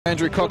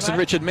Andrew Cox and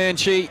Richard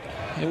Manchee.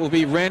 It will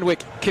be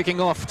Randwick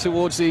kicking off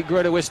towards the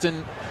Greater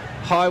Western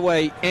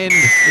Highway end,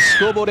 the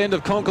scoreboard end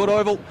of Concord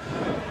Oval.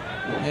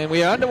 And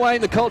we are underway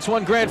in the Colts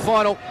 1 Grand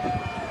Final.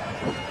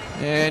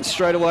 And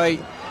straight away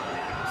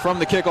from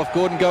the kickoff,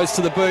 Gordon goes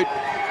to the boot.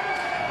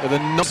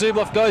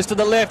 Zuboff goes to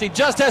the left. He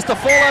just has to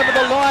fall over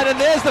the line,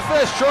 and there's the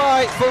first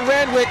try for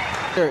Randwick.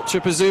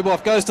 Chipper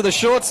Zuboff goes to the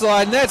short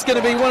side, and that's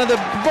going to be one of the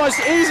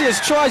most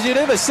easiest tries you'd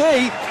ever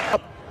see.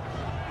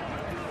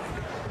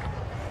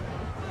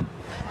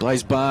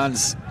 Blaze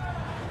Barnes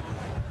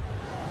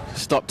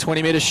stopped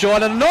 20 metres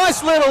short. A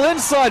nice little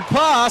inside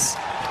pass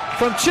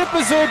from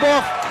Chipper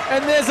Zuboff,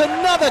 and there's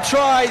another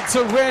try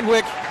to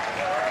Randwick.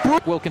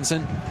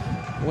 Wilkinson,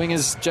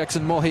 wingers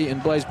Jackson Mohi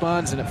and Blaze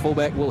Barnes, and at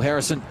fullback Will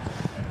Harrison.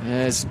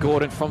 As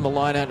Gordon from the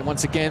line out, and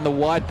once again the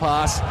wide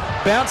pass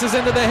bounces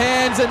into the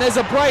hands, and there's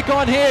a break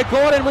on here.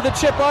 Gordon with a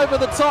chip over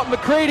the top.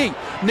 McCready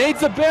needs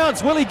the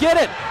bounce. Will he get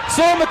it?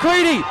 Saul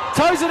McCready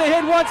toes it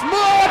ahead once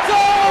more. It's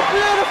a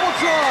beautiful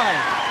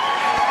try.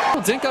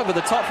 Dink over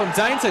the top from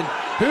Dainton.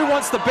 Who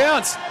wants the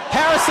bounce?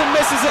 Harrison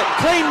misses it.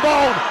 Clean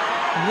bowled.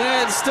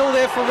 And it's still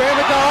there for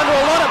Randwick, under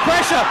a lot of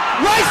pressure.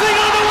 Racing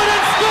onto it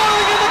and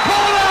scoring in the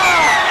corner.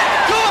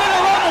 Gordon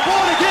around the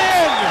board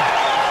again.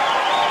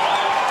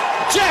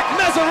 Jack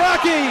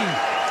Mazaraki.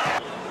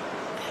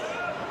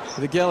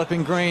 The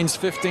Galloping Greens,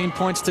 15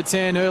 points to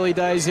 10, early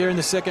days here in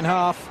the second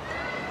half.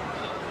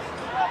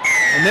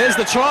 And there's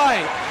the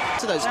try.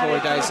 To those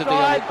glory days of the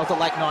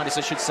late 90s,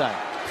 I should say.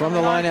 From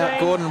the line out,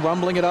 Gordon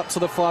rumbling it up to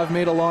the 5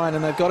 metre line,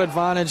 and they've got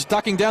advantage.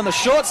 Ducking down the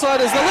short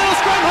side as the little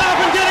scrum half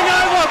and getting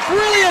over.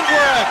 Brilliant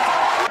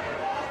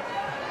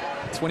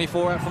work.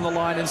 24 out from the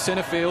line in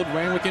centre field.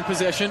 Randwick in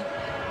possession.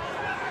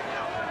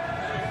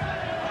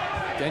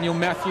 Daniel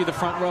Matthew, the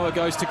front rower,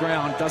 goes to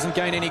ground. Doesn't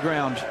gain any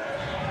ground.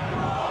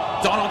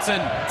 Donaldson,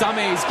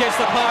 dummies, gets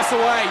the pass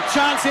away.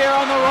 Chance here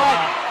on the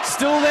right.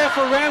 Still there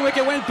for Randwick.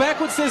 It went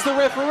backwards, says the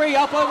referee.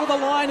 Up over the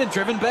line and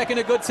driven back in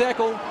a good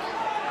tackle.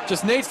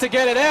 Just needs to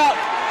get it out.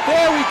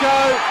 There we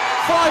go.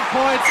 5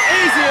 points,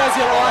 easy as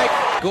you like.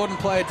 Gordon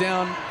played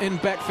down in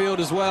backfield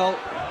as well.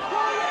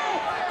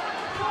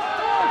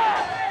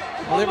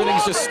 Well,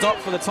 everything's just stopped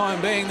for the time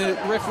being. The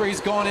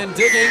referee's gone in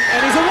digging,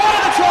 and he's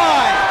awarded a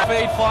try.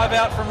 Feed 5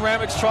 out from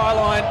Randwick's try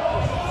line.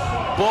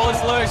 Ball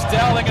is loose,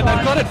 Dowling, and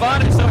they've got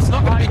advantage, so it's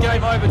not going to be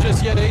game over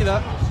just yet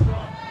either.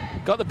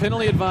 Got the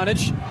penalty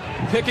advantage.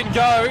 Pick and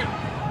go.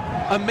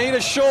 A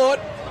metre short.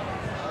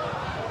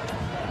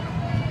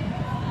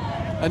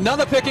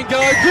 Another pick and go.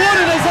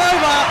 Gordon is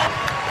over.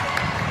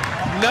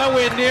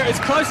 Nowhere near.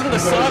 It's closer to the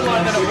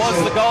sideline than it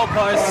was the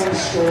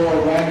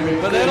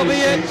goalpost. But that'll be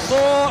it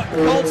for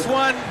Colts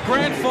 1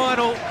 Grand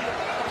Final.